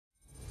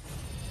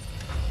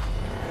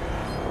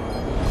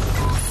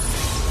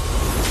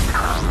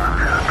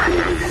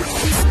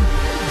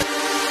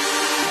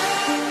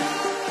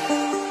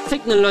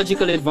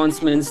technological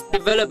advancements,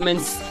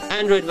 developments,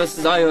 Android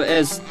versus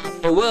iOS,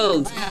 a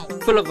world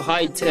full of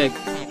high tech.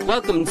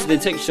 Welcome to the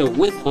Tech Show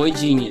with Boy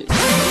Genius.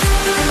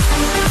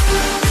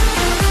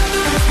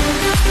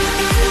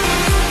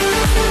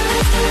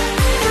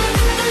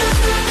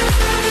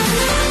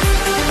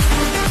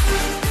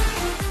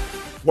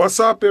 What's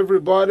up,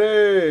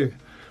 everybody?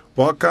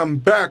 Welcome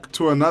back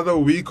to another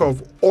week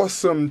of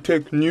awesome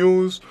tech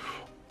news.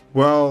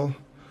 Well,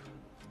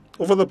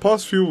 over the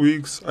past few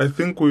weeks, I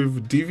think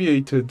we've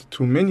deviated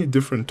to many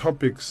different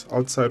topics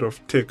outside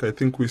of tech. I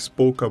think we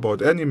spoke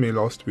about anime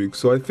last week,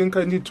 so I think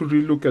I need to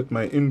relook at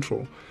my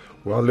intro.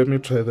 Well, let me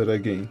try that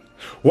again.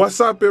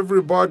 What's up,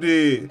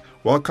 everybody?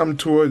 Welcome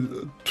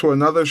to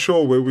another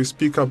show where we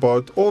speak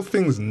about all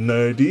things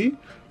nerdy.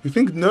 You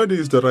think nerdy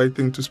is the right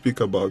thing to speak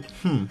about?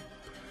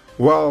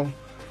 Well,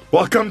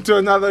 welcome to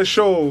another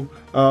show.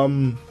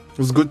 It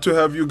was good to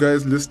have you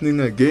guys listening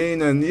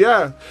again. And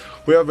yeah,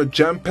 we have a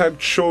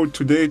jam-packed show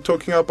today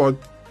talking about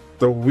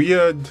the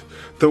weird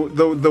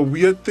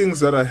things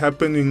that are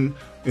happening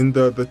in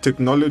the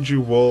technology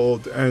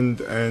world and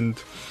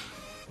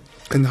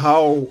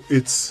how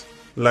it's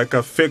like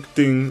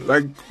affecting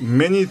like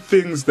many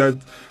things that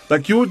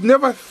like you would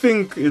never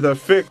think it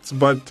affects,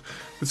 but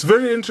it's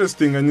very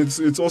interesting, and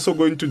it's also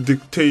going to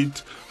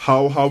dictate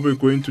how we're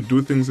going to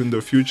do things in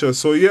the future.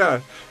 So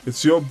yeah,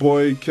 it's your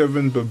boy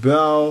Kevin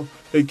Babel,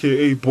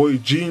 aka Boy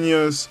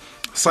Genius,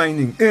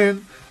 signing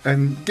in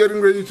and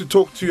getting ready to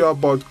talk to you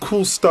about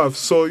cool stuff.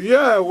 So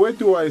yeah, where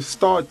do I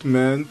start,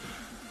 man?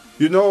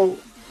 You know,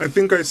 I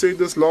think I said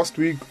this last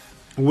week,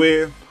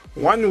 where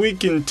 1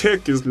 week in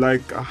tech is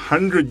like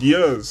 100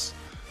 years.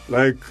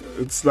 Like,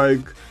 it's like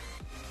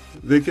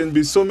there can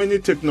be so many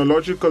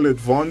technological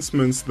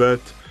advancements that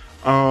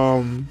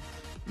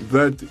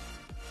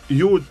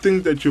you would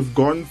think that you've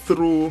gone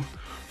through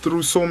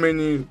so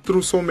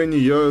many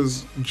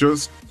years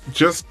just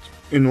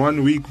in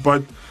 1 week,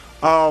 but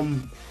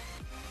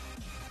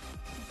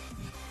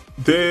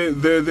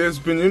there's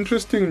been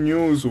interesting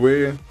news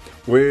where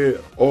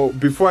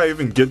before I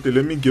even get there,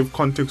 let me give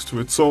context to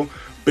it. So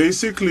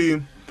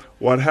basically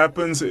what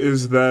happens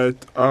is that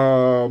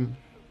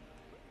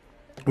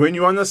when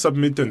you want to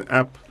submit an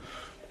app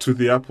to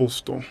the Apple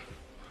Store,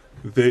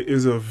 there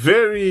is a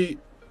very,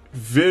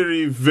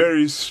 very,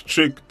 very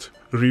strict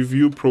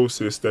review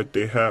process that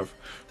they have.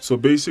 So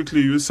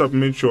basically, you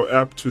submit your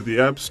app to the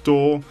App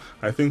Store.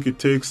 I think it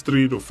takes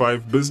 3 to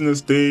 5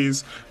 business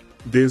days.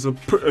 There's a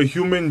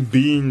human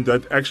being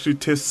that actually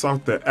tests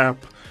out the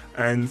app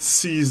and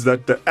sees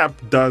that the app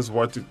does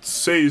what it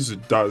says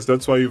it does.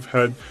 That's why you've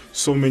had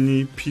so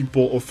many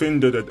people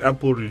offended at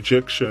Apple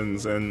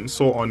rejections and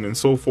so on and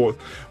so forth.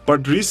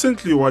 But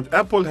recently what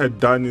Apple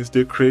had done is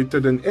they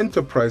created an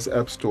enterprise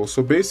app store.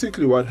 So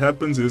basically what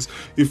happens is,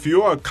 if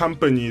you're a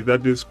company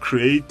that is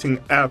creating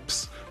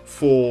apps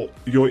for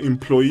your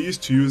employees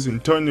to use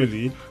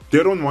internally,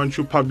 they don't want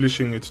you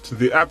publishing it to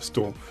the App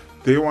Store.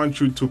 They want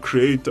you to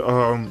create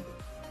an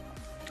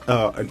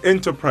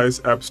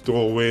enterprise app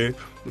store where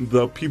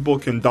the people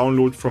can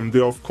download from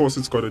there. Of course,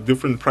 it's got a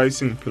different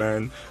pricing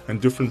plan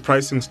and different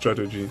pricing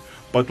strategy.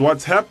 But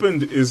what's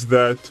happened is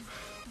that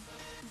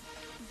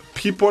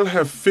people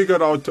have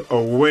figured out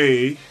a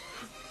way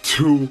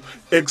to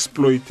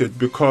exploit it,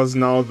 because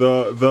now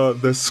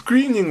the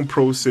screening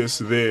process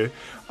there,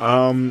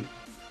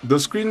 the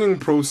screening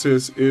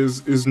process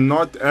is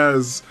not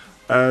as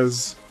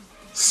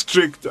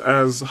strict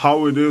as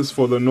how it is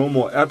for the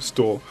normal app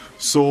store.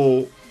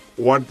 So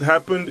what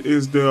happened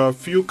is there are a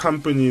few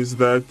companies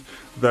that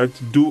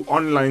do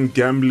online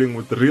gambling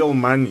with real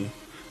money.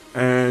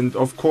 And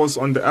of course,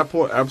 on the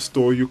Apple App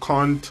Store, you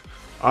can't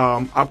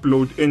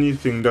upload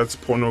anything that's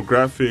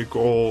pornographic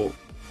or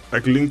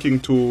like linking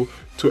to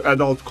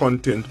adult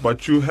content.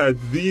 But you had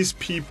these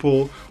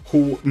people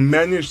who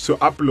managed to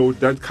upload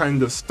that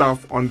kind of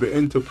stuff on the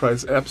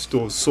enterprise app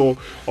store. So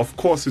of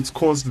course, it's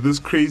caused this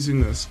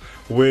craziness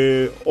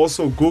where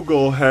also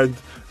Google had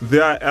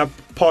their app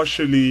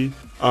partially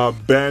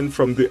banned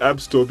from the App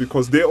Store,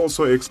 because they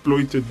also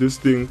exploited this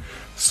thing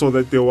so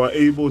that they were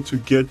able to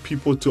get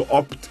people to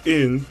opt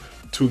in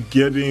to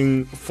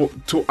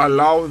to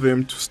allow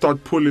them to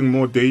start pulling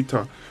more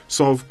data.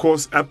 So of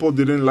course Apple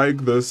didn't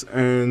like this,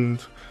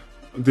 and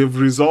they've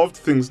resolved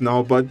things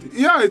now. But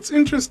yeah, it's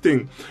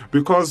interesting,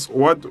 because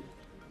what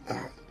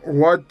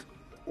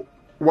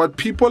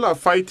people are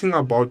fighting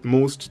about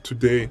most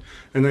today,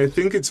 and I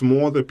think it's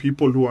more the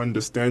people who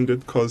understand it,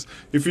 because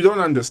if you don't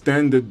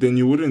understand it, then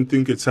you wouldn't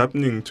think it's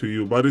happening to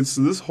you. But it's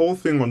this whole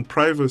thing on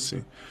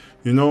privacy.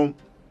 You know,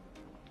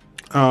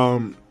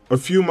 a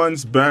few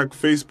months back,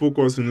 Facebook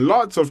was in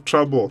lots of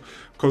trouble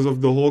because of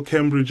the whole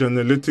Cambridge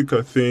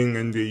Analytica thing,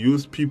 and they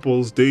used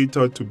people's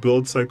data to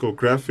build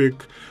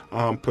psychographic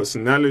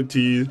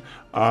personality,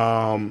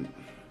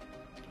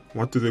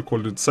 what do they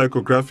call it?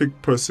 Psychographic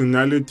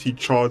personality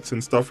charts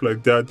and stuff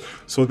like that,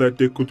 so that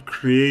they could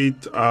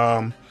create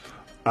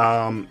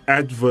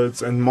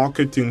adverts and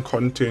marketing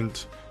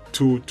content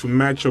to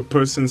match a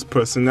person's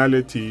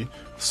personality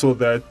so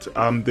that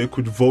they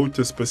could vote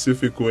a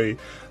specific way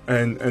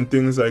and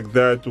things like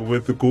that,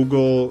 with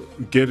Google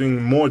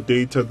getting more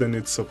data than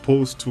it's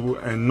supposed to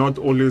and not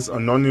always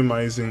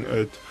anonymizing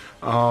it.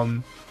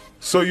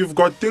 So you've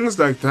got things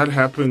like that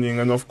happening,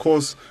 and of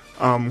course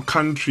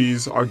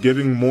countries are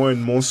getting more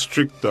and more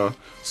stricter.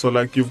 So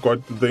like you've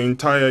got the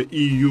entire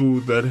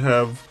EU that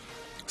have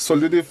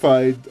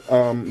solidified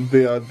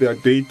their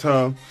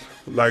data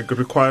like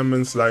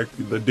requirements, like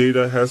the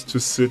data has to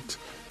sit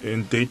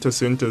in data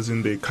centers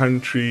in their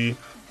country.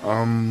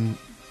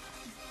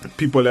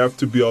 People have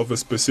to be of a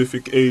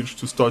specific age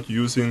to start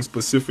using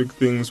specific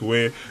things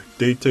where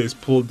data is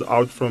pulled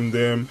out from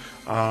them.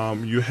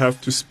 You have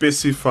to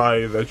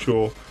specify that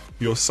your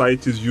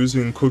site is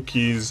using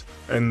cookies,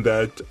 and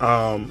that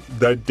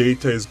that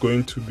data is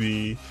going to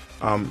be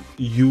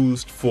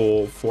used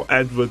for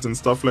adverts and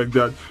stuff like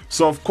that.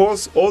 So of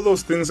course all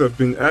those things have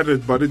been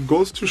added, but it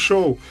goes to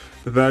show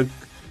that,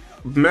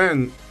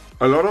 man,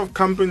 a lot of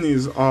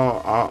companies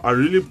are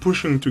really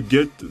pushing to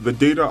get the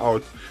data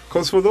out.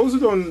 Because for those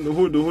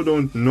who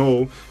don't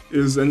know,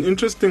 is an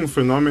interesting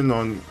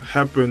phenomenon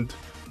happened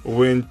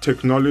when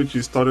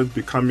technology started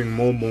becoming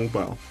more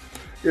mobile.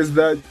 Is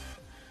that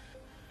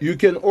you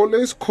can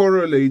always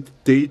correlate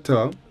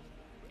data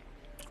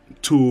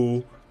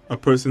to a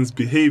person's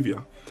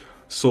behavior.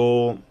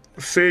 So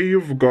say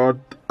you've got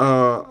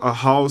a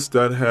house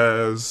that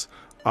has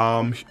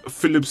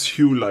Philips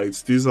Hue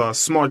lights. These are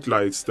smart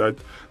lights that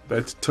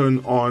turn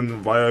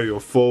on via your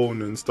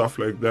phone and stuff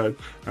like that,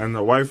 and a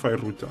Wi-Fi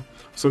router.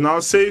 So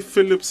now say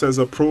Philips has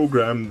a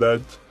program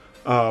that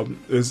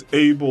is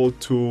able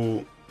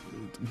to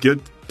get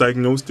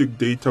diagnostic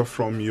data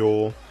from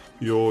your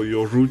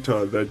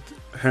router that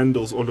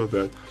handles all of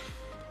that.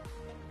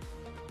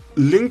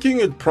 Linking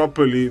it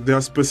properly, there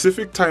are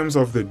specific times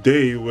of the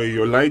day where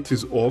your light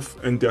is off,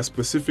 and there are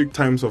specific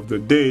times of the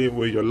day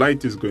where your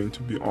light is going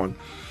to be on.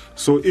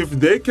 So if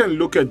they can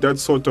look at that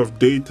sort of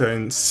data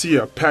and see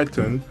a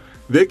pattern,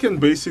 they can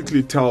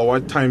basically tell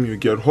what time you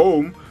get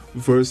home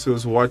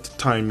versus what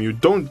time you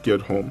don't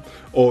get home,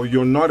 or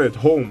you're not at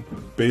home.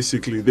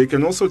 Basically, they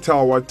can also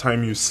tell what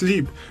time you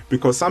sleep,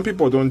 because some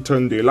people don't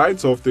turn their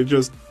lights off, they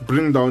just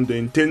bring down the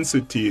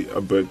intensity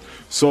a bit.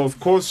 So of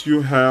course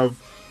you have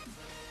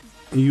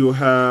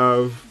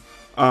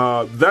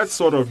that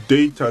sort of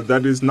data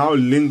that is now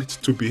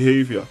linked to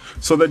behavior.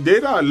 So the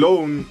data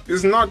alone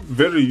is not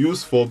very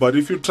useful, but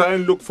if you try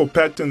and look for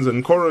patterns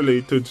and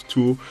correlate it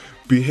to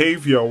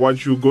behavior,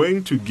 what you're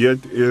going to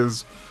get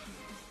is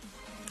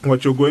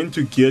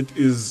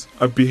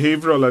a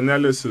behavioral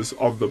analysis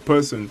of the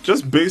person,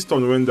 just based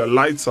on when the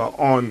lights are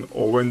on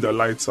or when the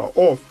lights are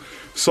off.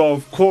 So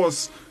of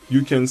course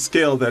you can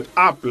scale that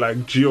up, like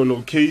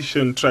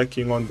geolocation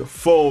tracking on the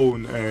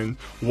phone, and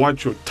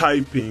what you're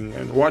typing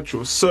and what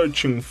you're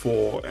searching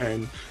for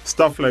and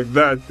stuff like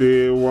that.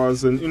 There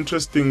was an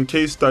interesting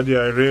case study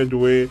I read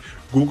where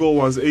Google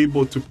was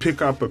able to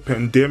pick up a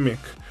pandemic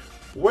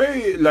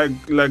way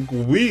like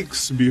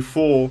weeks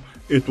before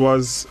it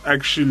was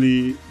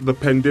actually, the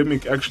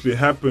pandemic actually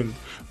happened,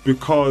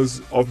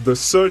 because of the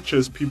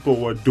searches people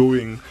were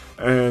doing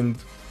and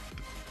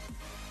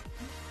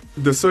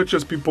the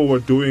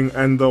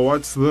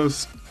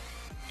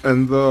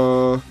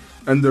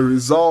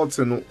results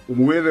and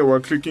where they were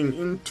clicking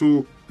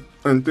into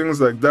and things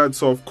like that.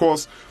 So of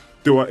course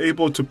they were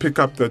able to pick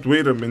up that,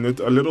 wait a minute,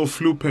 a little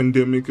flu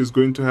pandemic is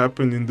going to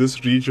happen in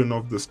this region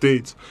of the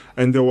States,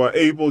 and they were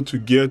able to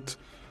get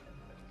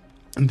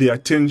the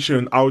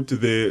attention out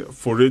there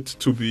for it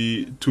to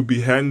be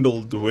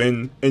handled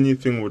when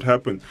anything would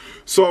happen.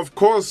 So of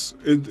course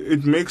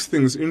it makes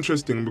things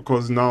interesting,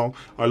 because now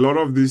a lot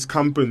of these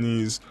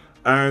companies,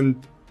 and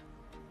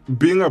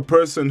being a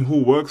person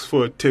who works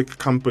for a tech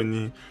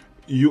company,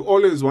 you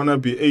always want to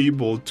be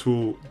able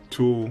to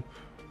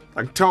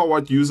like tell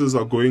what users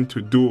are going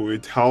to do.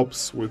 It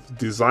helps with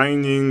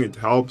designing, it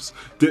helps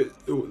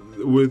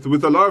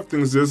with a lot of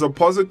things. There's a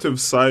positive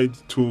side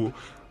to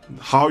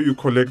how you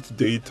collect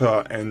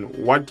data and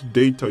what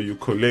data you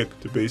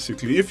collect.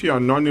 Basically, if you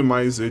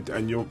anonymize it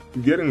and you're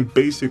getting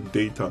basic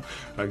data,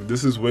 like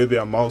this is where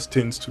their mouse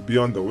tends to be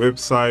on the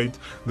website,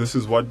 this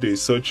is what they're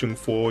searching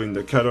for in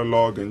the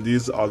catalog, and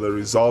these are the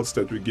results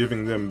that we're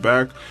giving them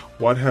back.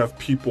 What have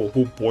people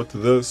who bought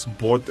this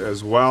bought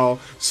as well?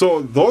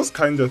 So those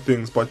kind of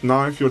things. But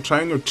now if you're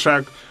trying to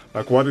track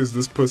like what is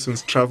this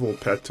person's travel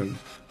pattern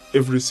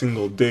every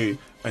single day,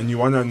 and you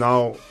want to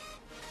now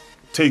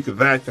take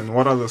that and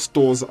what are the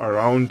stores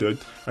around it,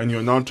 and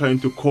you're now trying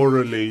to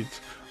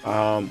correlate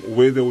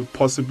where they would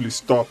possibly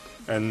stop,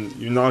 and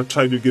you now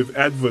try to give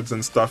adverts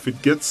and stuff, it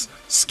gets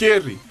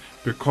scary,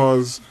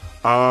 because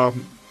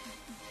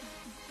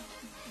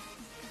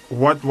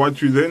what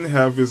you then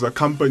have is a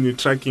company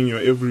tracking your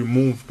every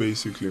move,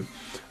 basically.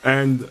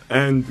 And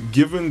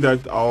given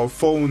that our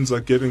phones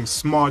are getting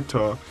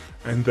smarter,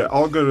 and the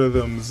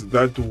algorithms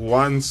that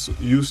once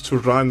used to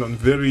run on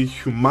very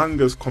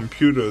humongous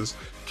computers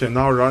can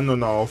now run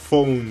on our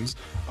phones,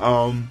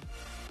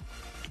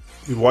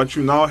 what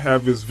you now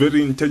have is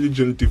very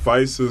intelligent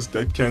devices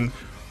that can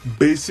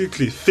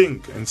basically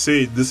think and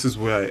say, this is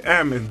where I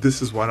am and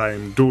this is what I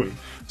am doing.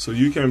 So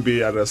you can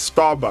be at a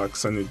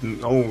Starbucks and it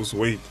knows,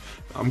 wait,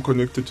 I'm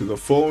connected to the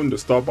phone, the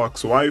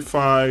Starbucks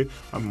Wi-Fi,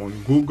 I'm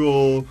on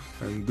Google,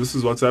 and this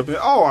is what's happening.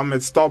 Oh, I'm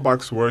at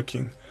Starbucks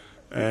working.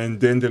 And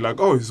then they're like,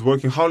 oh, he's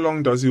working. How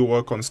long does he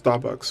work on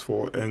Starbucks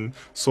for? And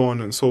so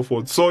on and so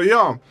forth. So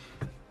yeah,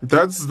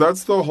 that's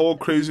the whole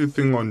crazy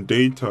thing on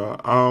data.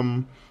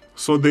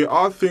 So there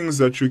are things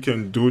that you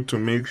can do to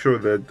make sure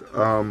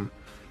that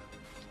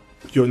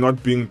you're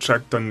not being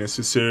tracked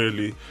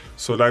unnecessarily.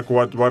 So like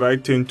what I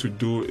tend to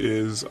do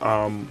is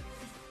on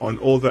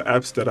all the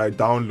apps that I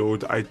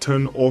download, I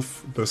turn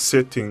off the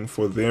setting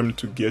for them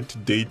to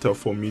get data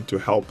for me to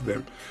help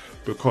them,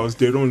 because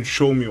they don't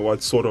show me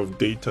what sort of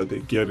data they're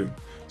getting.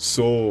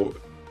 So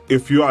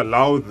if you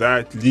allow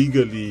that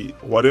legally,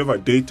 whatever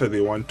data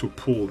they want to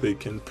pull, they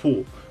can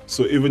pull.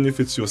 So even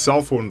if it's your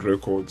cell phone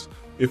records,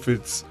 if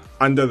it's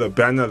under the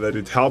banner that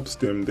it helps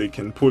them, they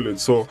can pull it.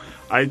 So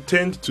I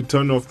tend to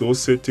turn off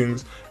those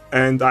settings,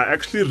 and I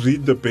actually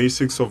read the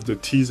basics of the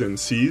T's and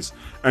C's.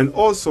 And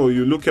also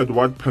you look at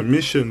what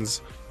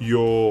permissions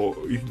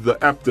the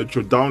app that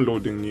you're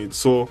downloading needs.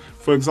 So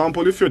for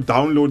example, if you're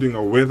downloading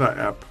a weather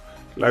app,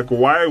 like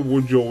why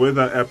would your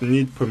weather app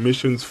need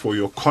permissions for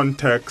your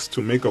contacts,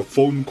 to make a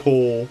phone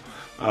call,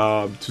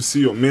 to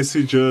see your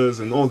messages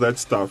and all that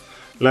stuff?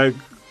 Like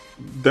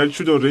that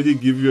should already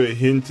give you a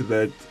hint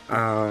that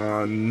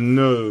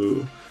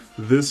no,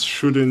 this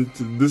shouldn't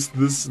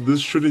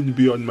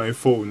be on my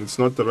phone. It's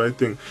not the right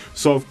thing.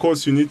 So of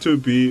course you need to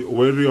be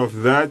wary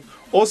of that.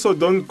 Also,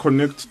 don't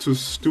connect to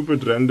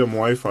stupid random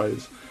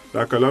Wi-Fi's.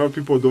 Like a lot of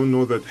people don't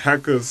know that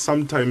hackers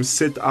sometimes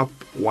set up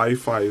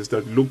Wi-Fi's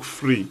that look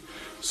free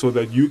so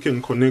that you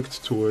can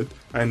connect to it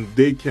and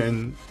they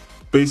can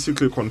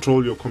basically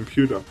control your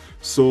computer.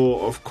 So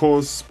of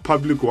course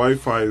public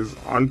Wi-Fi's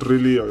aren't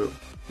really a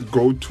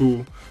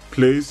go-to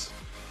place.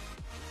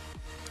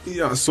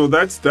 Yeah, so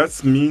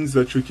that's means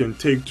that you can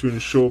take to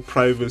ensure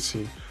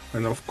privacy.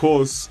 And of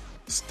course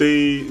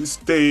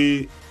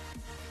stay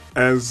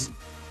as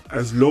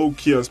low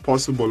key as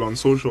possible on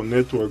social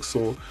networks.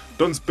 So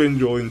don't spend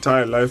your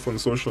entire life on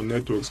social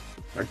networks,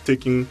 like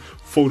taking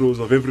photos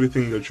of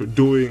everything that you're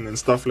doing and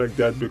stuff like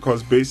that,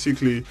 because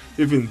basically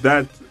even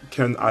that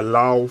can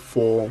allow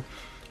for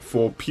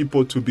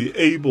people to be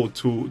able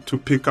to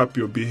pick up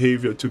your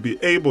behavior, to be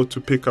able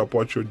to pick up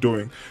what you're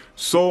doing.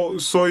 So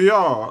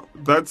yeah,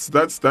 that's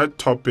that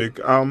topic.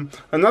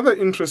 Another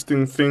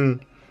interesting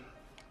thing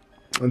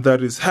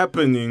that is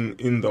happening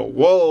in the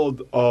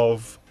world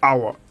of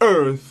our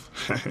Earth,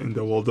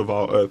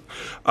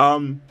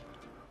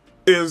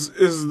 is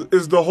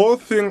the whole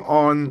thing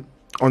on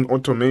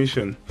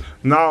automation.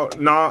 Now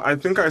I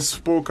think I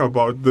spoke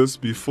about this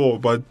before,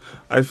 but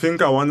I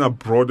think I want to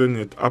broaden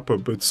it up a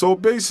bit. So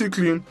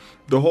basically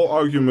the whole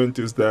argument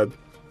is that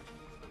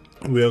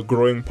we are a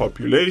growing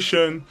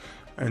population,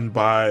 and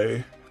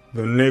by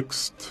the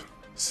next,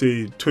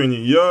 say, 20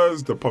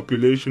 years, the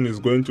population is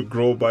going to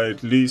grow by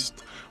at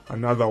least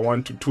another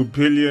 1 to 2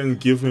 billion,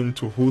 given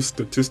to whose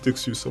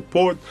statistics you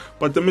support.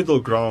 But the middle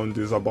ground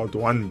is about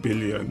 1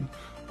 billion,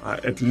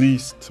 at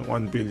least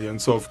 1 billion.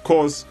 So of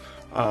course,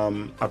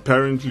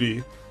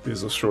 apparently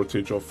there's a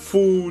shortage of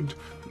food,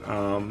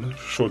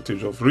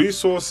 shortage of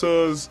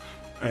resources,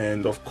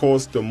 and of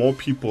course the more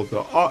people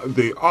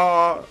there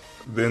are,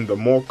 then the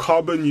more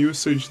carbon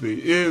usage there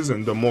is,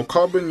 and the more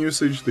carbon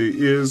usage there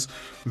is,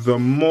 the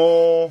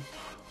more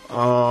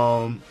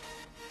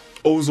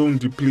ozone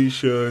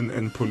depletion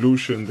and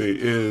pollution there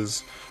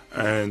is,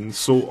 and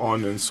so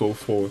on and so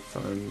forth,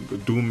 and the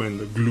doom and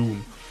the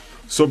gloom.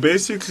 So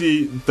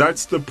basically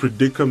that's the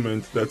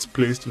predicament that's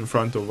placed in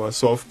front of us.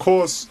 So of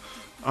course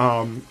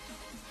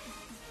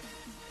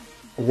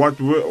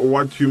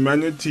what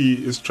humanity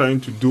is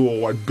trying to do,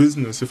 or what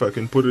business, if I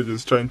can put it,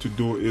 is trying to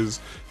do, is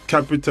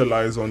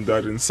capitalize on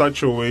that in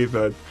such a way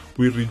that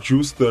we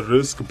reduce the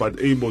risk but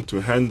able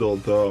to handle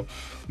the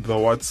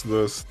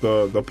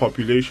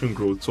population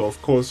growth. So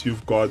of course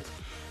you've got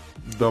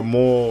the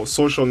more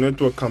social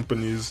network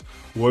companies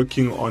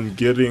working on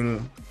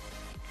getting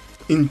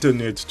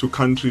internet to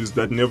countries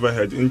that never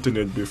had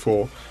internet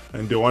before,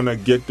 and they want to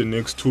get the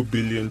next 2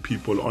 billion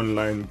people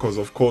online, because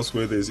of course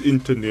where there's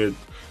internet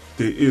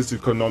there is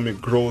economic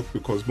growth,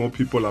 because more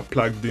people are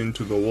plugged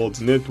into the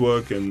world's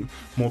network and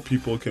more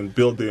people can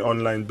build their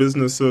online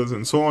businesses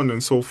and so on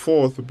and so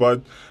forth.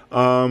 But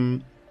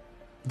the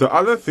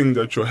other thing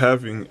that you're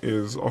having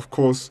is, of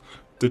course,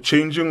 the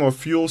changing of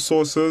fuel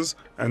sources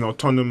and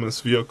autonomous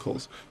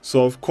vehicles.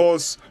 So of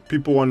course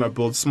people want to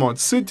build smart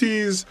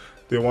cities,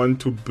 they want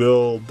to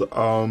build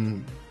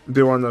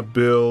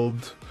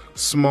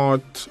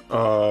smart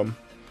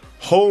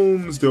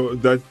homes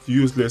that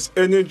use less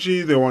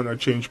energy. They want to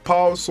change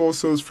power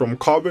sources from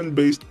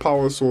carbon-based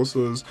power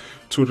sources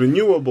to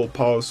renewable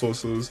power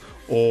sources,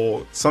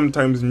 or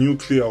sometimes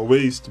nuclear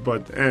waste,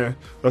 but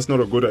that's not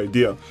a good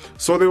idea.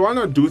 So they want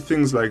to do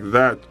things like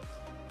that.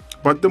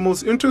 But the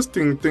most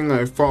interesting thing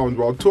I found,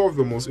 well, two of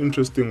the most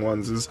interesting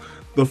ones, is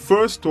the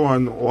first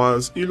one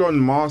was Elon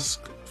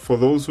Musk, for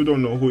those who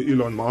don't know who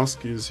Elon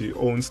Musk is, he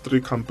owns 3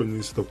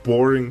 companies. The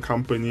Boring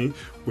Company,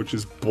 which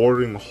is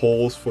boring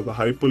holes for the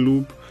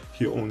Hyperloop.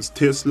 He owns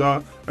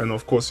Tesla, and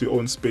of course he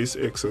owns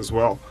SpaceX as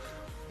well.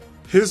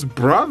 His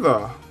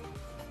brother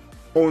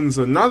owns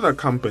another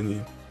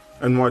company,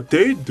 and what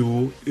they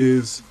do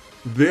is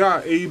they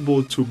are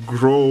able to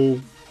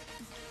grow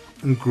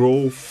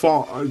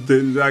farm.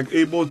 They're like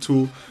able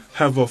to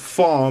have a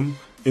farm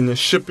in a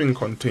shipping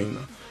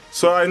container.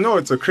 So I know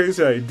it's a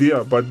crazy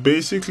idea, but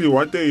basically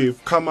what they've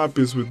come up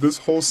is with this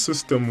whole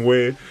system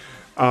where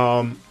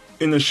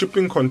in a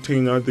shipping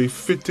container they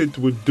fit it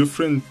with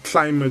different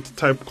climate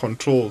type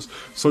controls.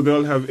 So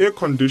they'll have air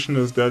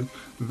conditioners that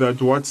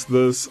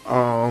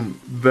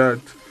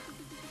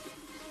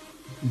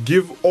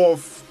give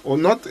off, or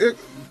not air,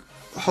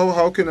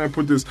 how can I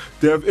put this?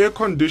 They have air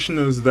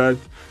conditioners that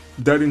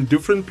in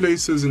different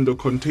places in the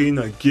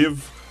container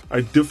give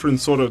a different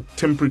sort of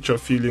temperature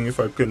feeling, if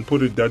I can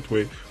put it that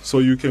way. So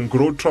you can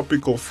grow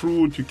tropical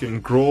fruit, you can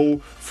grow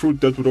fruit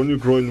that would only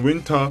grow in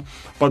winter.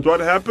 But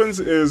what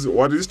happens is,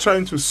 what he's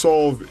trying to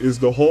solve is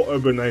the whole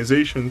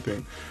urbanization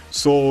thing.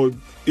 So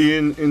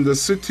in the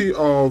city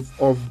of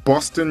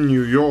Boston,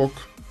 New York,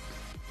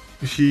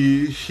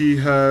 he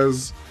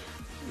has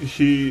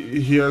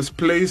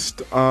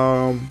placed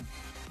about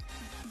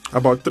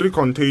 3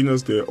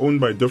 containers there owned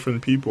by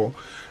different people.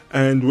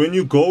 And when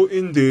you go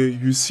in there,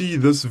 you see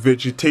this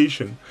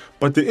vegetation.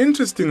 But the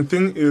interesting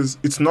thing is,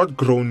 it's not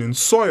grown in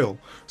soil.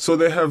 So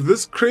they have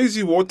this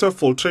crazy water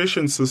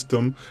filtration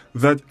system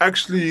that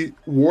actually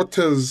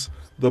waters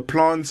the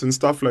plants and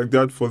stuff like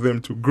that for them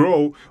to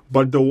grow,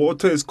 but the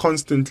water is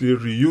constantly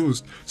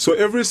reused. So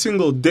every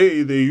single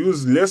day they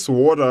use less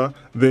water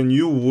than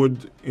you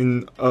would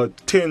in a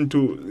 5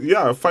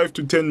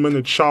 to 10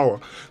 minute shower.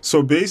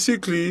 So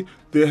basically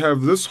they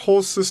have this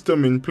whole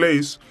system in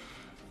place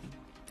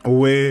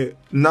where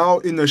now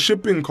in a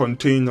shipping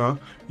container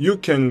you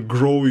can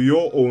grow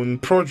your own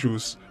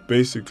produce,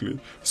 basically.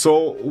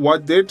 So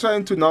what they're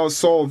trying to now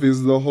solve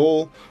is the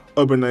whole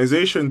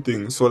urbanization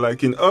thing. So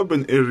like in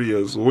urban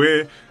areas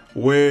where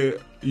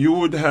you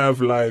would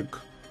have like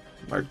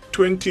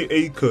 20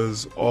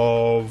 acres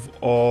of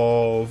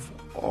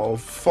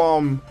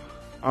farm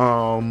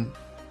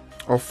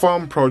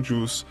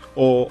produce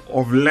or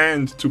of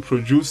land to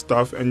produce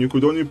stuff, and you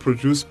could only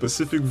produce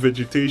specific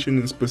vegetation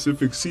in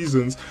specific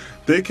seasons,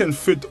 they can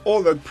fit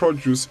all that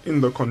produce in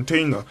the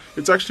container.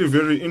 It's actually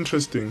very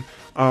interesting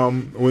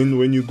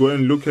when you go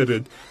and look at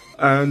it.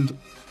 And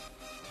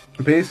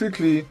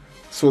basically,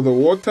 so the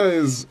water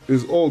is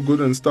all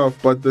good and stuff,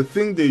 but the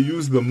thing they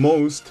use the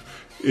most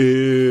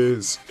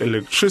is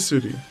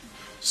electricity.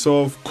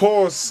 So of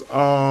course,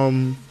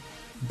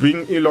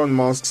 being Elon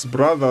Musk's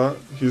brother,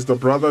 he's the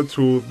brother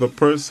to the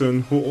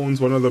person who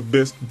owns one of the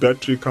best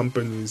battery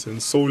companies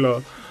and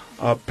solar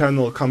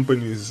panel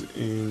companies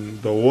in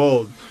the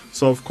world.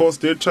 So of course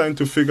they're trying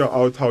to figure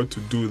out how to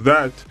do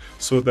that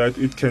so that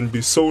it can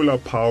be solar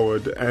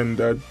powered, and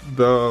that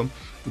the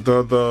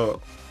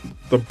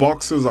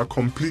boxes are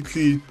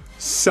completely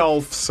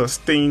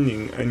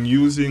self-sustaining and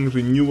using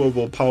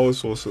renewable power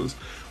sources.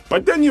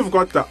 But then you've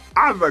got the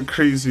other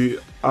crazy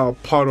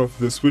part of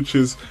this, which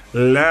is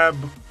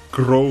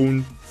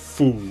lab-grown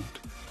food.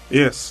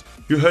 Yes,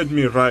 you heard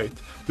me right.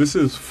 This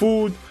is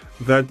food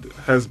that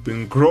has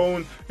been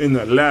grown in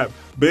a lab.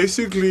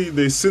 Basically,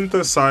 they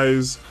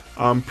synthesize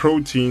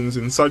proteins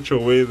in such a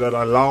way that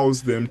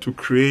allows them to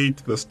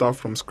create the stuff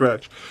from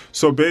scratch.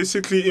 So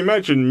basically,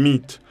 imagine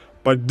meat,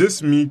 but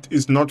this meat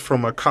is not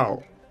from a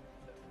cow.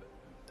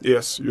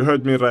 Yes, you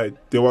heard me right.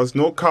 There was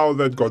no cow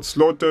that got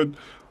slaughtered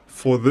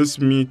for this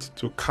meat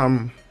to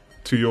come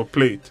to your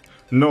plate.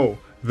 No,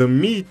 the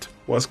meat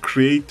was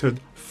created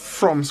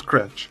from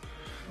scratch.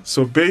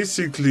 So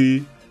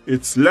basically,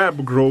 it's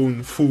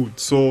lab-grown food.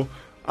 So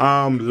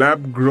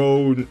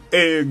lab-grown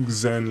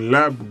eggs and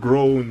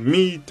lab-grown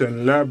meat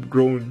and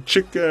lab-grown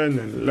chicken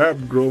and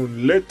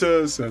lab-grown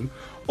lettuce and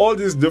all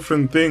these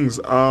different things.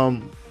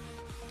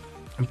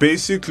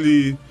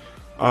 Basically,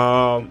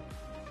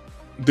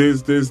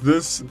 there's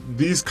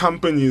these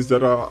companies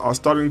that are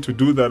starting to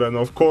do that, and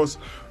of course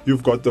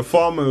you've got the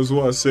farmers who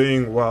are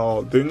saying,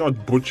 well, they're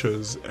not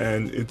butchers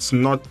and it's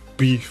not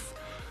beef,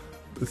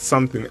 it's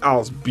something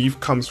else. Beef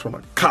comes from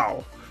a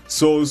cow.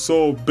 So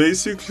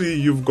basically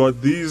you've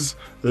got these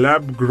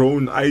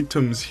lab-grown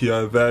items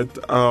here that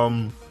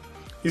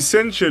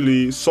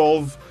essentially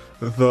solve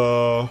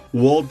the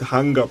world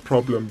hunger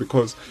problem,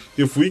 because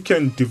if we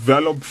can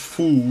develop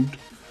food,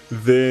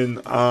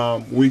 then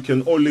we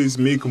can always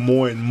make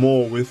more and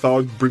more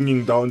without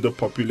bringing down the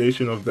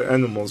population of the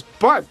animals.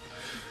 But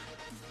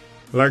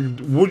like,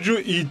 would you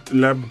eat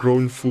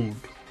lab-grown food?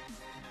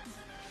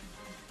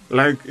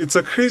 Like, it's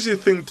a crazy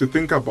thing to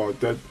think about,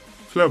 that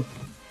flip,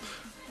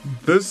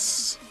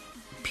 this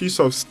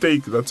piece of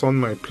steak that's on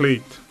my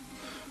plate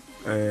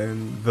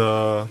and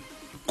the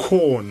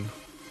corn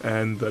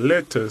and the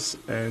lettuce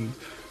and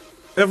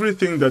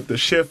everything that the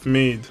chef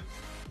made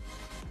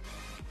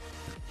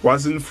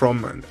wasn't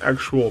from an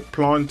actual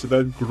plant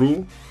that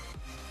grew,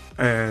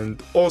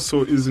 and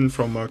also isn't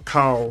from a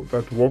cow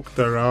that walked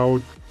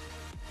around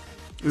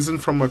isn't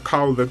from a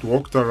cow that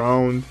walked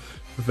around,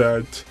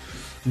 that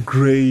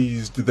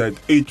grazed, that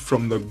ate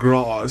from the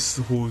grass,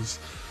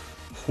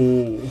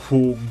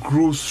 who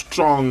grew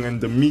strong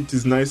and the meat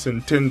is nice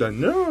and tender.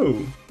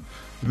 No,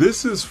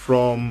 this is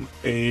from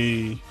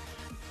a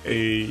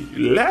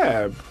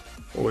lab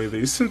where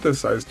they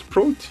synthesized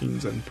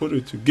proteins and put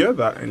it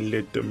together and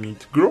let the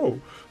meat grow.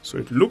 So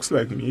it looks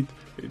like meat,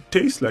 it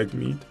tastes like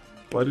meat,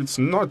 but it's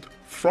not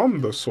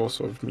from the source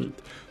of meat.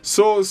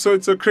 So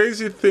it's a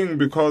crazy thing,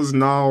 because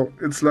now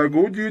it's like,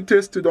 who do you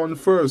test it on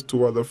first?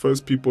 Who are the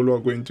first people who are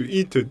going to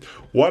eat it?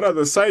 What are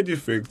the side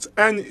effects?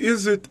 And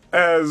is it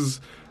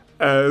does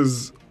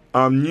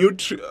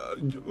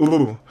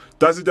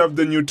it have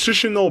the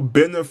nutritional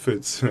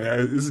benefits?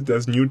 Is it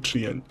as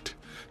nutrient?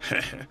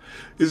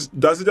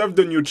 Does it have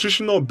the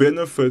nutritional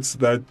benefits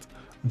that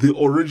the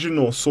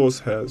original source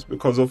has?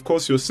 Because of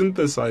course you're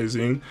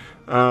synthesizing,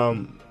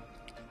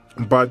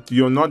 but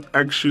you're not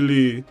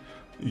actually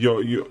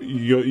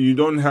you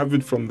don't have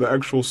it from the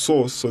actual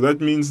source. So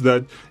that means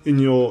that in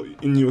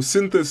your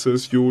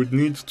synthesis you would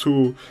need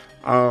to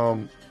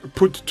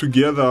put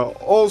together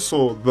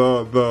also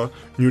the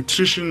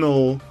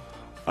nutritional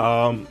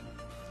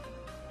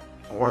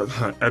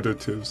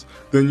additives,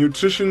 the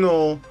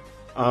nutritional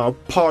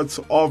parts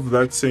of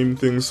that same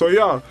thing. So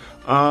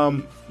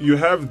you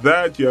have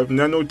that, you have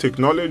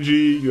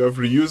nanotechnology, you have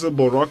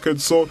reusable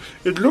rockets. So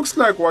it looks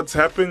like what's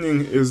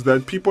happening is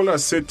that people are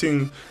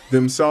setting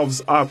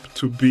themselves up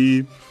to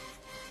be,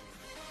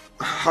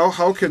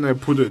 how can I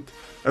put it,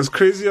 as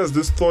crazy as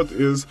this thought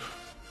is,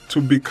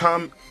 to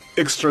become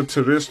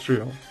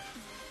extraterrestrial,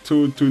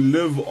 to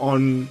live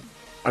on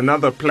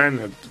another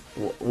planet.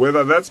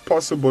 Whether that's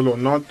possible or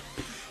not,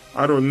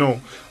 I don't know.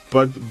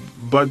 But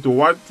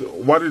what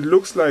it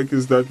looks like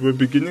is that we're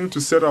beginning to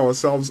set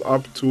ourselves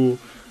up to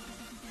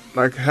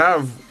like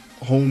have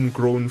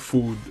homegrown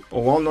food,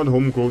 or well, not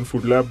homegrown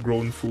food, lab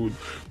grown food,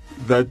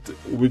 that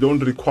we don't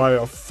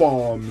require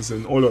farms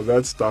and all of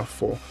that stuff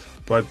for.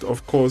 But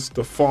of course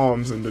the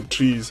farms and the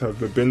trees have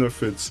the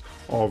benefits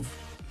of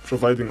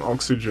providing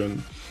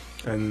oxygen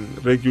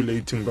and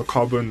regulating the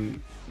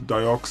carbon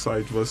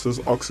dioxide versus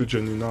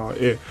oxygen in our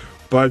air.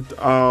 But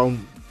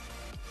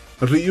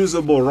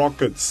reusable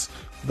rockets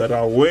that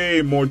are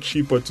way more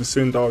cheaper to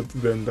send out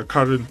than the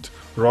current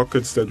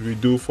rockets that we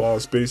do for our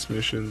space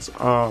missions,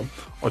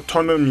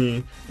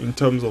 autonomy in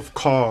terms of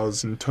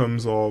cars, in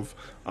terms of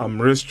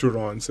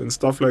restaurants and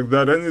stuff like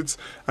that.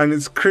 And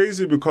it's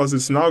crazy because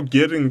it's now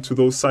getting to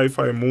those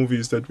sci-fi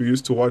movies that we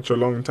used to watch a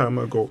long time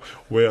ago,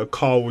 where a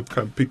car would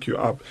come pick you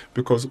up,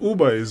 because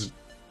Uber is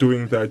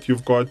doing that.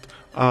 You've got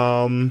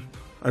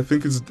I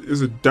think is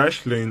it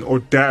Dashlane or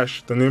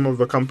Dash? The name of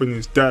the company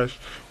is Dash,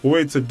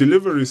 where it's a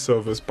delivery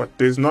service, but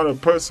there's not a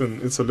person.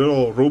 It's a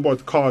little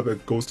robot car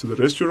that goes to the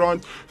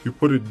restaurant. You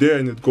put it there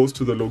and it goes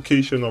to the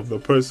location of the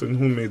person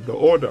who made the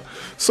order.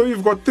 So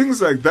you've got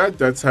things like that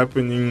that's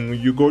happening.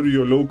 You go to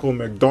your local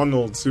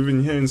McDonald's,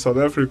 even here in South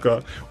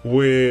Africa,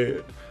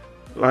 where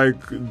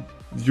like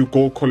you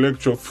go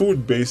collect your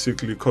food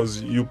basically,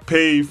 because you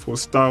pay for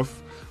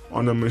stuff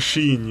on a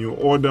machine. You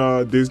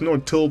order, there's no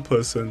till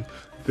person.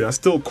 There are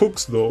still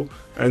cooks though,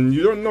 and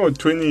you don't know,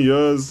 20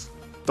 years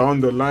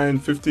down the line,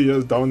 50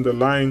 years down the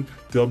line,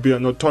 there'll be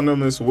an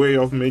autonomous way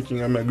of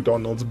making a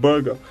McDonald's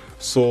burger.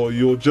 So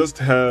you'll just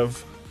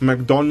have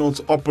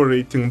McDonald's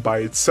operating by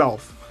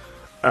itself.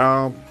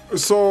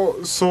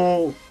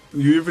 So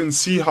you even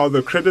see how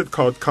the credit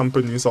card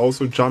companies are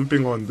also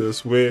jumping on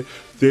this, where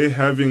they're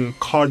having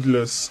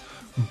cardless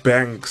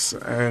banks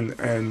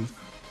and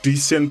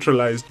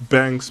decentralized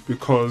banks,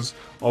 because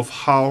of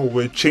how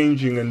we're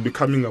changing and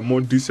becoming a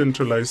more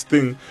decentralized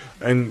thing.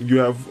 And you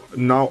have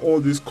now all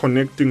these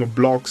connecting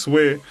blocks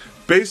where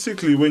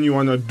basically when you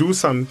want to do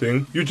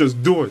something, you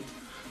just do it.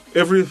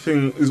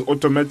 Everything is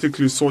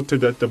automatically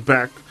sorted at the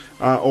back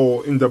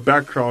or in the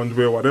background,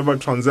 where whatever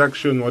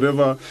transaction,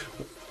 whatever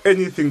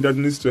anything that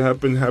needs to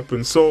happen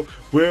happens. So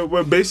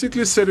we're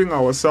basically setting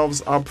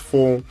ourselves up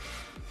for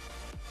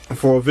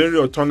a very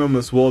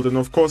autonomous world. And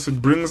of course it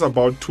brings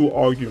about two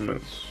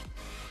arguments.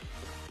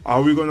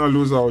 Are we going to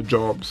lose our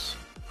jobs?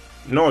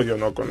 No, you're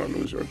not going to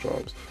lose your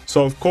jobs.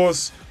 So of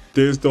course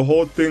there's the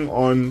whole thing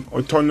on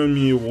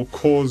autonomy will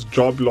cause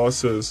job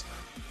losses,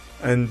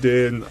 and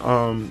then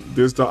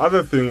there's the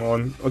other thing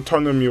on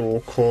autonomy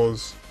will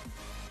cause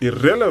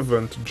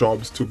irrelevant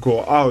jobs to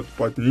go out,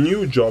 but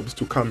new jobs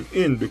to come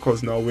in,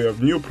 because now we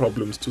have new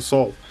problems to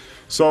solve.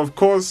 So of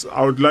course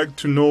I would like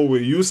to know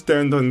where you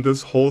stand on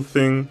this whole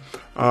thing,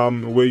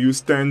 where you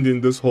stand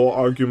in this whole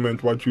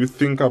argument, what you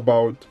think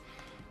about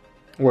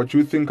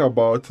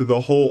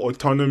the whole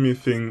autonomy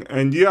thing.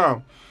 And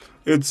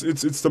it's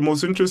the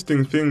most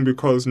interesting thing,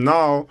 because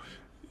now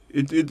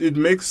it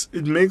makes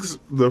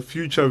the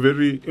future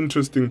very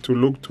interesting to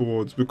look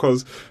towards,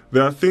 because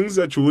there are things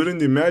that you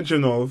wouldn't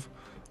imagine of,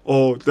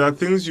 or there are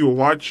things you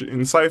watch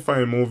in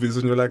sci-fi movies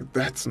and you're like,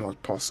 that's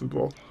not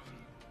possible.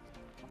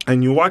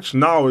 And you watch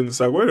now and it's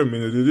like, wait a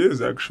minute, it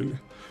is actually.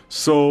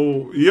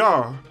 So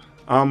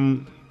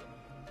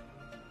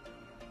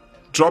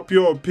drop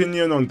your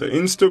opinion on the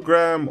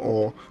Instagram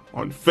or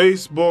on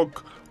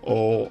Facebook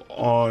or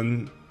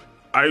on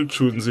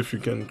iTunes if you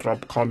can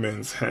drop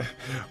comments.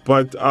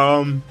 But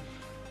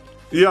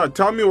yeah,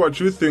 tell me what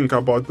you think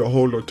about the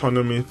whole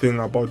autonomy thing,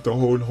 about the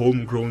whole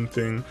homegrown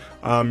thing.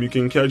 You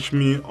can catch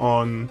me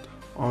on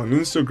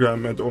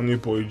Instagram at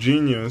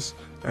onlyboygenius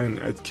and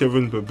at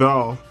Kevin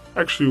Babel.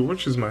 Actually,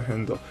 which is my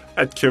handle?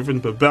 At Kevin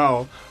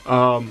Babel.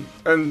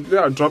 And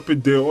yeah, drop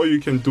it there, or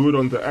you can do it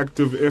on the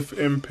Active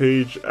FM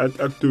page at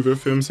Active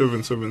FM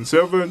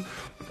 777,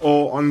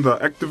 or on the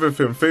Active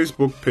FM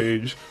Facebook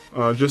page.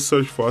 Just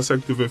search for us,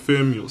 Active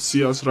FM. You'll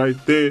see us right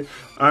there.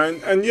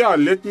 And yeah,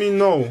 let me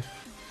know.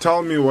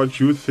 Tell me what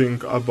you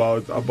think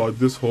about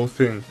this whole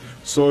thing.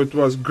 So it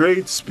was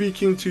great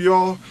speaking to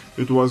y'all.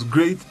 It was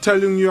great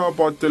telling you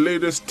about the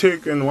latest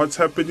tech and what's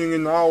happening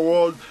in our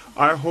world.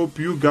 I hope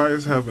you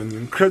guys have an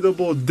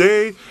incredible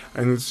day.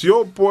 And it's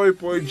your boy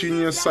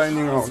Genius,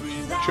 signing out.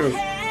 Cheers.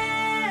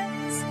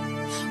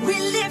 We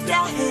lift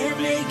our head,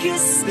 make it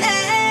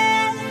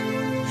stand.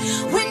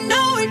 We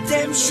know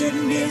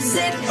redemption is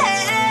at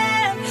hand.